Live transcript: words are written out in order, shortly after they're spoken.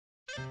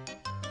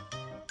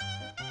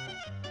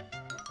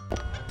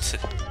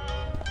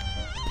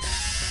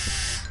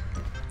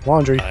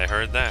Laundry. I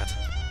heard that.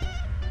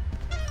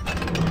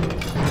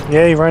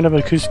 Yay, random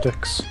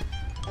acoustics.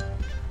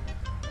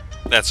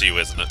 That's you,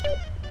 isn't it?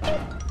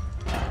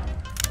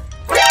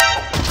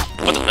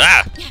 What the?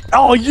 Ah!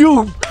 Oh,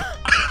 you!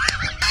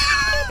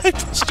 I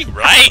pushed you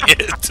right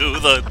into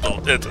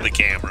the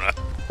camera.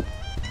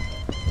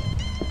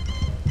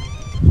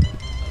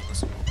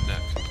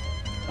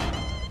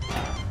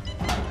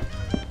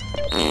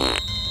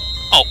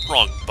 Oh,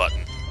 wrong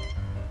button.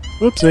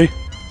 Whoopsie.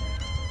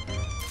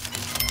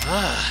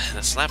 Ah,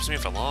 that slaps me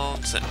for a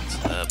long sentence.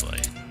 Oh boy.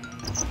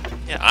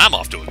 Yeah, I'm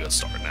off to a good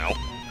start now.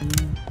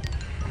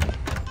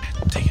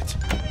 Take it.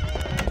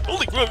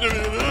 Holy crap!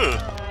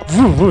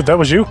 Woo, that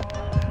was you?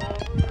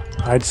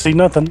 I'd see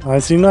nothing. I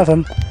see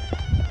nothing.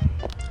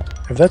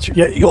 If that's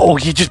yeah, oh,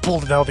 he just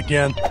pulled it out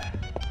again.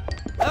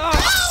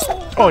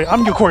 Oh, yeah,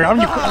 I'm your Corey. I'm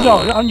your no,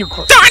 I'm your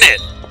Corey. Darn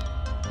it!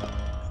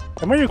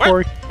 Am I your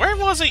Corey? Where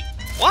was he?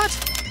 What?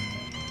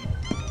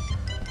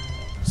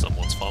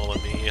 Someone's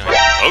following me.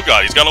 Oh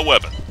god, he's got a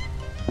weapon.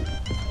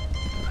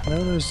 I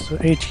know there's an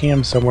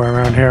ATM somewhere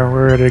around here.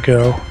 Where did it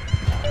go?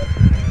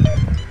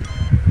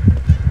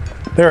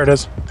 There it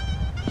is.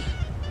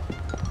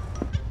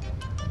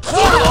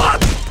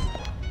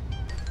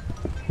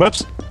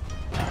 Whoops.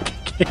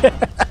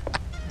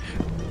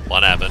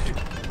 What happened?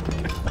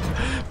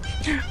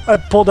 I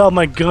pulled out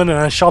my gun and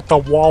I shot the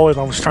wallet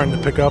I was trying to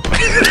pick up.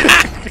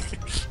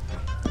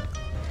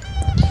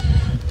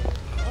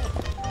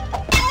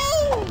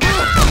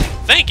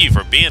 Thank you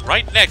for being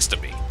right next to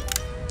me.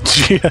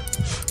 Yeah.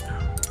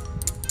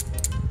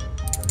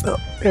 Oh,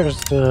 here's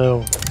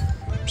the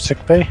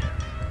sick bay.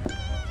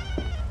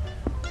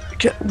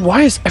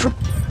 Why is ever?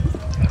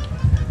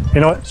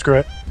 You know what? Screw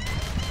it.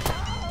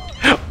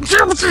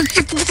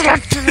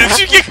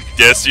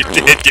 Yes, you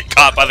did get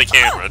caught by the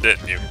camera,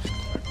 didn't you?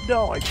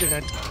 No, I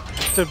didn't.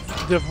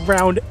 The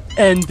round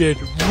ended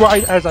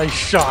right as I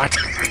shot.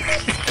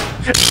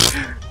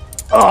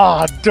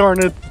 Ah, oh,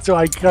 darn it! So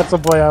I got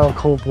some boy out of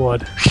cold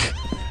blood.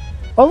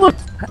 Oh look!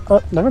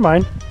 Never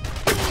mind.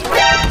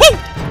 Woo!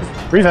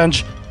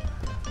 Revenge.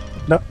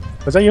 No,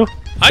 was that you?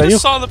 I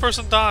just saw the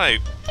person die.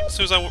 As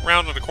soon as I went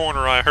round in the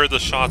corner, I heard the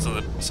shots and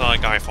then saw a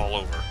guy fall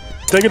over.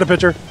 Taking a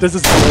picture. This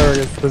is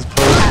hilarious. This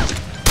pose.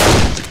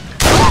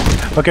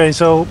 Okay,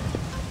 so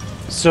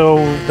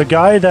the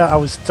guy that I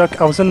was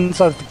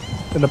inside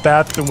in the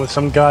bathroom with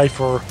some guy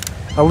for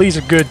at least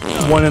a good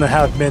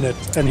 1.5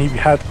 minutes, and he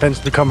had plans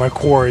to become my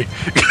quarry.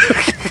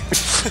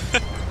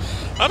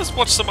 I just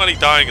watched somebody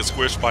dying and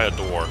squished by a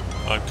door.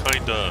 I'm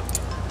kinda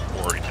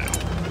worried now.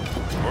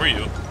 Who are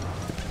you?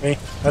 Me.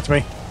 That's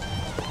me.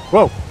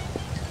 Whoa.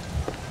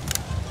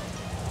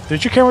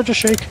 Did your camera just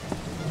shake?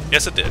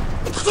 Yes, it did.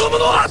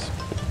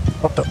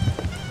 What the?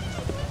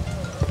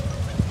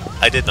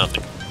 I did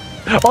nothing.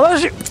 Oh,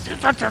 that's you!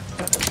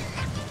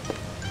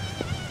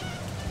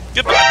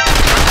 Goodbye.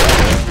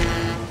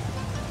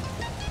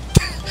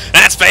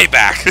 That's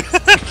payback!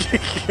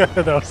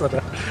 No, so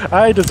no.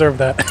 I deserve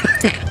that.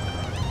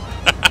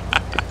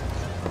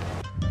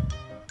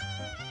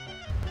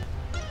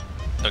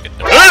 Okay.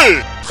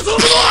 Hey!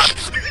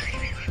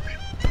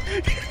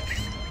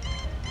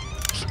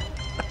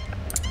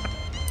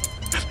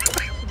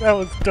 That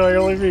was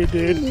totally me,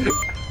 dude.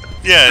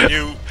 Yeah,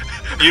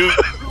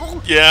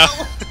 yeah.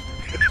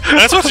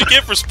 That's what you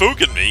get for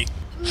spooking me.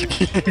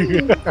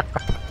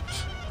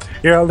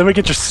 Here, let me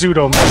get your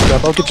pseudo messed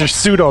up. I'll get your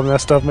pseudo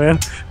messed up, man.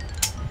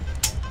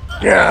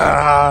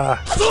 Yeah.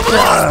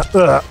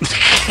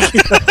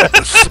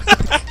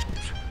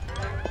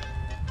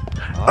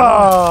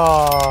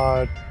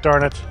 Oh,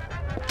 darn it.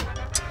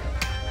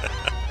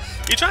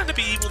 You trying to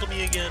be evil to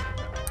me again?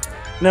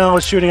 No, I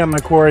was shooting at my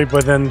quarry,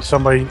 but then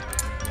somebody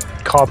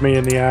caught me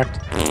in the act.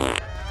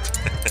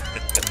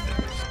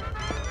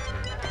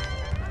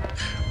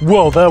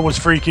 Whoa, that was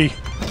freaky.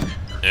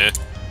 Eh?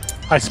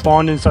 I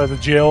spawned inside the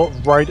jail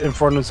right in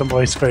front of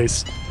somebody's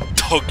face.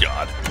 Oh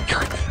god.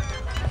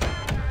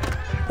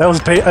 That was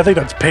I think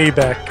that's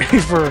payback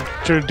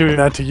for doing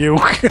that to you.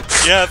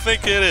 Yeah, I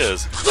think it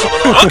is.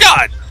 Oh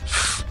god!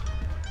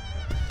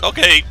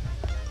 Okay,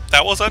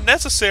 that was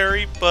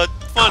unnecessary, but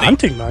funny.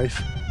 Hunting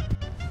knife?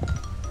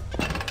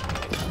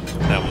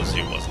 That was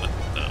you, wasn't it?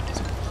 No, it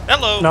wasn't.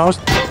 Hello! No,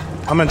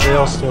 I'm in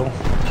jail still.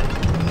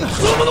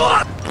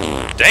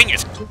 Dang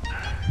it!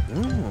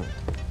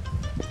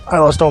 I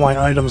lost all my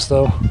items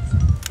though.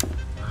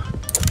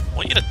 I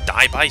want you to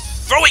die by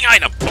throwing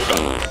item!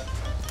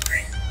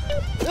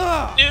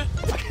 Yeah.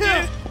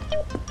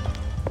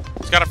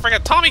 He's got a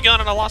friggin' Tommy gun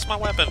and I lost my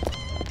weapon.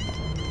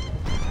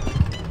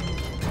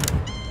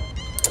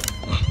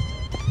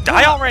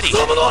 Die already!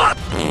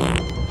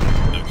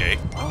 Okay.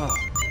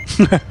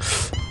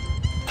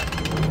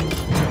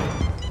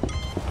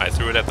 I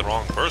threw it at the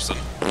wrong person.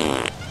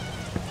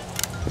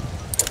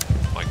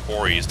 My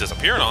quarry is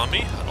disappearing on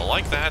me. I don't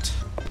like that.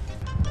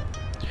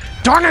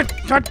 Darn it!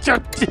 Did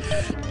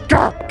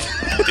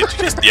you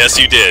just? Yes,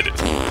 you did.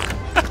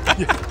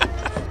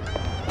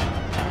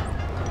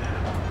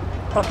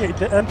 Okay,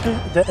 the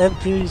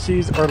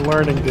NPCs are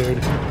learning,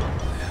 dude.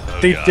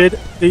 they God. did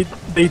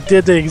they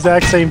did the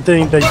exact same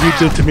thing that you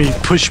did to me.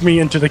 Push me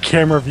into the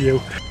camera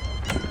view.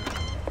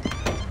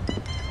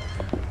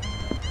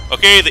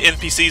 Okay, the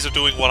NPCs are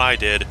doing what I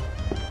did.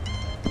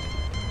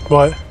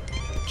 What?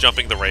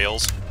 Jumping the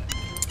rails.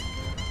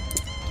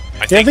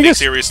 I I think think they it's-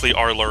 seriously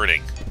are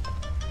learning.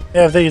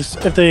 Yeah,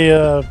 if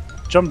they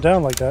jump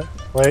down like that.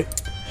 Wait,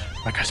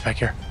 my guy's back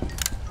here.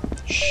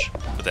 Shh.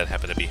 Would that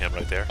happen to be him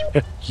right there?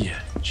 Yeah.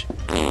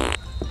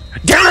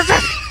 Damn it!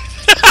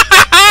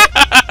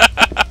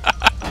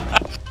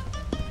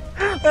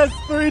 That's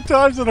 3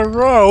 times in a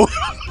row.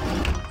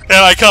 And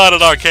I caught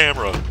it on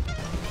camera.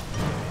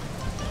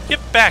 Get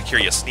back here,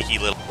 you sneaky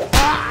little...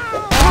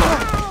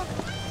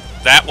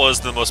 That was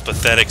the most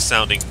pathetic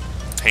sounding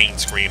pain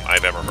scream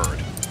I've ever heard.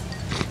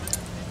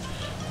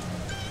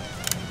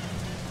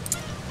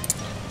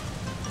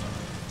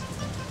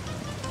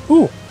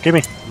 Ooh, give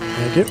me.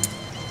 Thank you.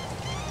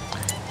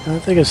 I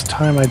think it's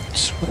time I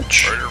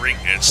switch. Murdering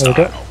in There style.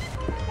 we go.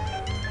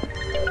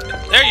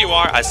 There you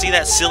are. I see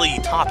that silly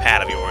top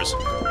hat of yours.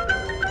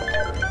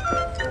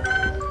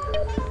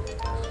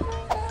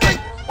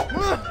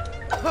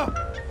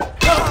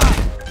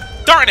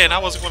 Darn it! I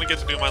wasn't going to get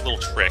to do my little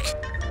trick.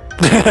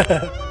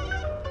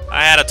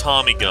 I had a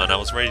Tommy gun. I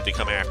was ready to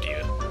come after you.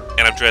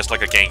 And I'm dressed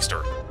like a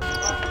gangster.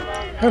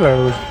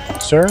 Hello,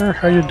 sir.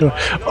 How you doing?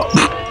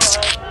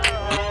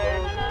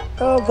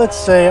 Let's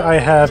say I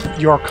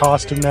have your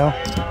costume now.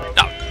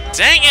 Oh,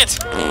 dang it!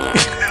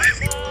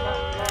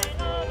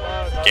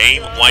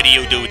 Game, why do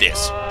you do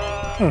this?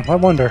 I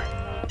wonder.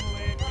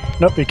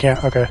 Nope, you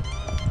can't. Okay.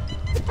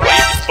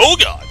 Oh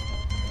god!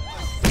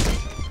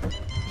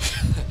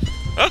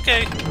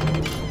 Okay.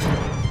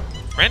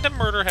 Random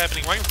murder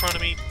happening right in front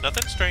of me.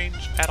 Nothing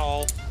strange at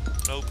all.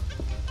 Nope.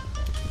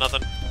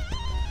 Nothing.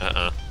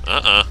 I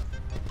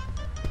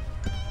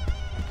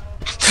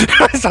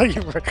saw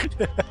you.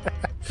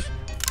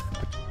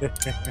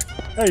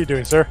 How you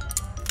doing, sir?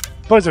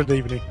 Pleasant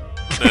evening.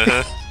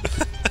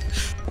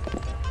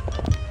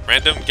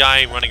 Random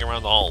guy running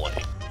around the hallway.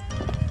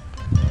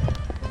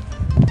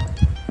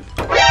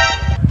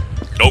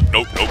 Nope,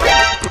 nope, nope.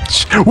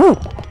 Woo!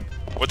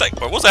 What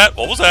was that?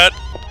 What was that?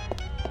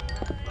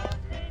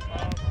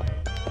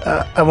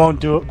 I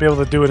won't be able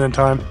to do it in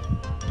time.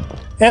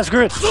 Yeah,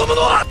 screw it.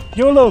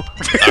 YOLO.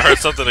 I heard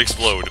something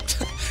explode.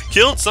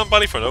 Killed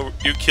somebody for no...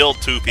 You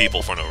killed 2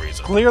 people for no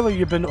reason. Clearly,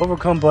 you've been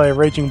overcome by a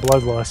raging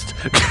bloodlust.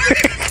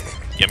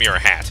 Give me your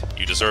hat.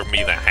 You deserve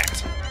me that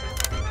hat.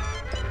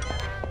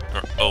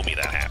 Or owe me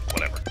that hat.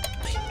 Whatever.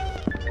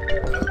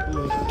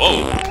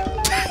 Whoa!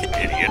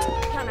 Idiot.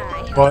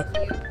 What?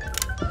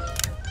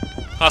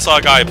 I saw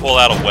a guy pull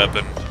out a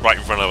weapon right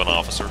in front of an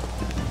officer.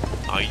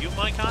 Are you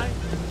my guy?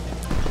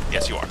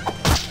 Yes, you are.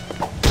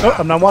 Oh,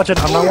 I'm not watching.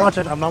 I'm not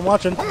watching. I'm not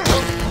watching.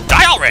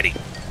 Die already!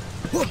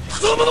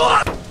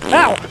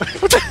 Ow!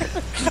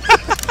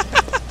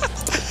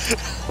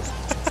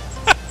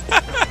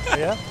 Oh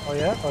yeah? Oh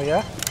yeah? Oh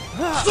yeah?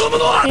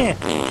 Yeah.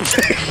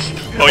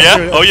 Oh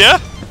yeah? Oh yeah?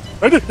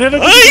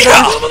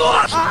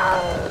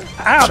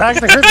 Ow, that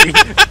actually hurt me.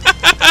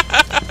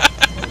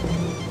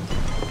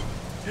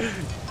 Did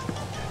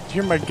you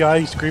hear my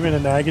guy screaming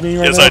in agony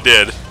right Yes, now? I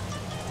did.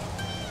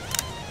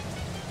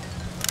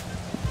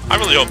 I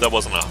really hope that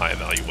wasn't a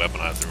high-value weapon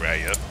I threw at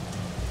you.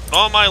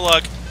 On my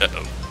luck...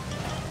 Uh-oh.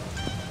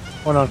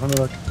 Hold on, let me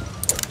look.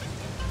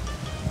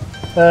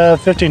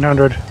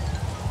 1,500.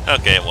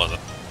 Okay, it wasn't.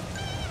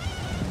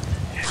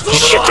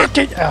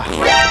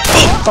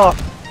 Oh.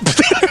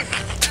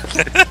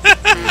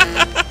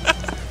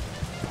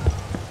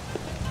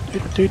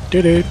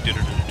 Do-do-do-do.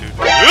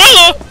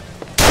 Ah!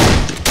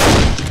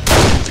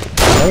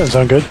 That doesn't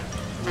sound good.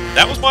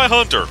 That was my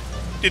hunter.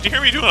 Did you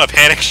hear me doing a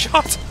panic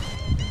shot?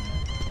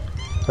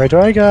 Right, do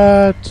I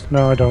got...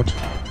 No, I don't. Is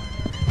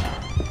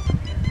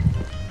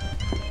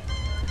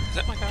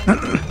that my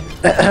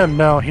guy?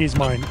 No, he's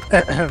mine.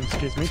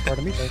 Excuse me,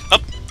 pardon me. Oh,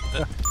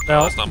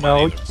 No, that's not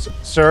mine no,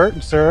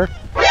 either. sir.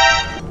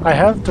 I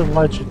have to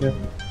let you know.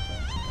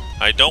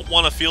 I don't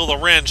want to feel the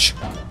wrench.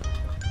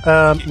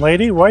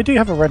 Lady, why do you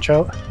have a wrench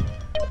out?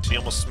 She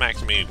almost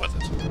smacked me with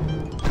it.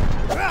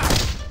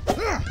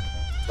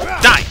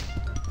 Die!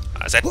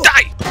 I said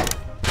die!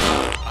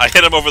 I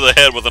hit him over the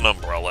head with an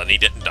umbrella and he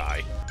didn't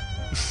die.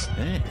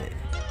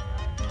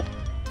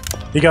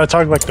 You gotta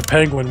talk like the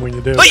penguin when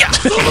you do. Oh yeah!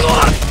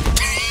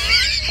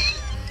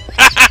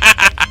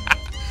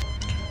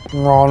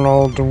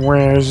 Ronald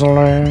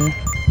Weasley.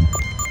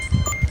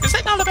 Is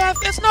that not a bath?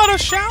 It's not a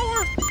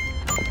shower!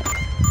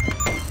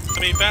 I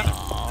mean, bath.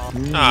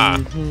 Ah,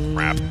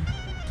 crap.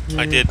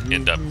 I did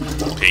end up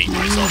peeing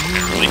myself,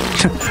 apparently.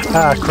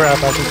 Ah, crap,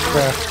 I just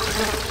crap.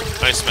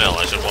 I smell,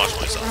 I should wash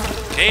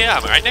myself. Okay, yeah,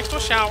 I'm right next to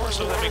a shower,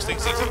 so that makes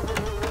things easy.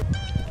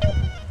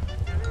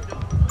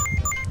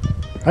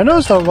 I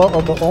noticed I'm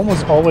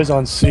almost always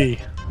on C.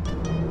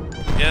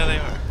 Yeah, they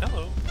are.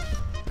 Hello.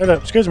 Hello,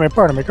 excuse me,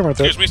 pardon me, come with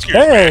Excuse me, excuse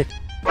Hey!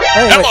 me.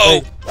 Hey!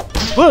 Hello!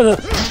 Hey.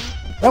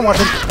 I'm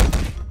watching.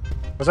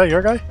 Was that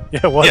your guy?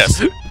 Yeah, it was. Yes.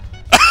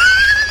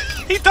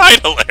 He died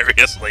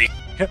hilariously.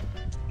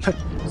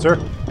 Sir,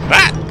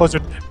 Ah!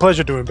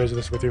 Pleasure doing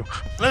business with you.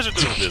 Pleasure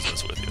doing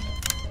business with you.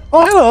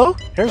 Oh, hello.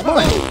 Here's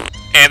mine.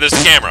 And there's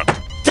the camera.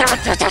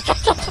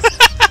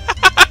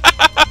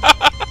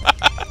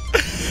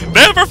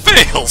 Never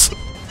fails.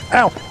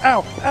 Ow!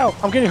 Ow! Ow!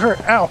 I'm getting hurt.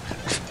 Ow!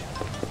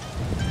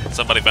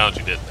 Somebody found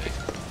you, didn't they?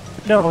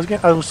 No,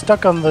 I was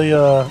stuck on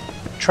the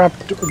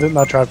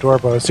not trap door,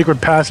 but a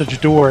secret passage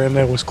door, and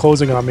it was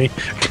closing on me.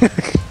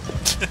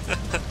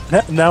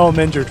 Now I'm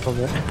injured from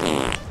it.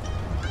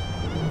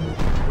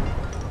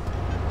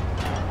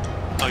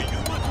 Are you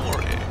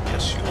minority?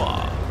 Yes, you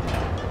are.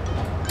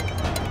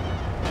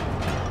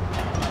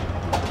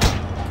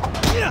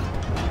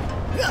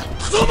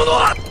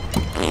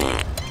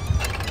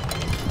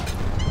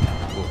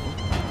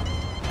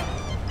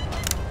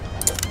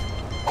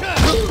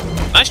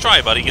 Nice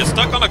try, buddy. Get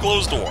stuck on a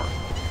closed door.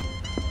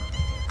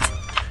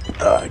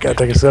 I gotta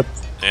take a sip.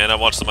 And I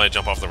watched somebody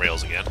jump off the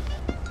rails again.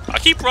 I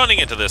keep running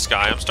into this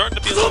guy. I'm starting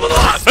to be a little bit...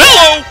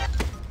 Hello!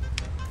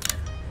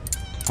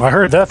 I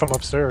heard that from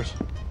upstairs.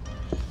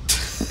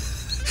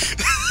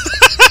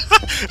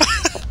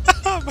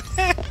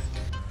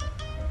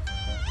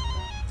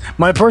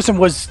 My person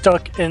was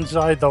stuck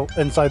inside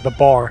the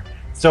bar,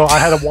 so I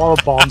had a wall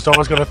bomb. So I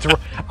was gonna throw.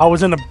 I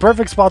was in the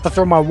perfect spot to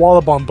throw my wall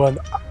bomb, but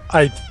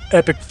I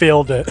epic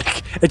failed it.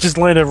 It just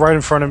landed right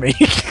in front of me.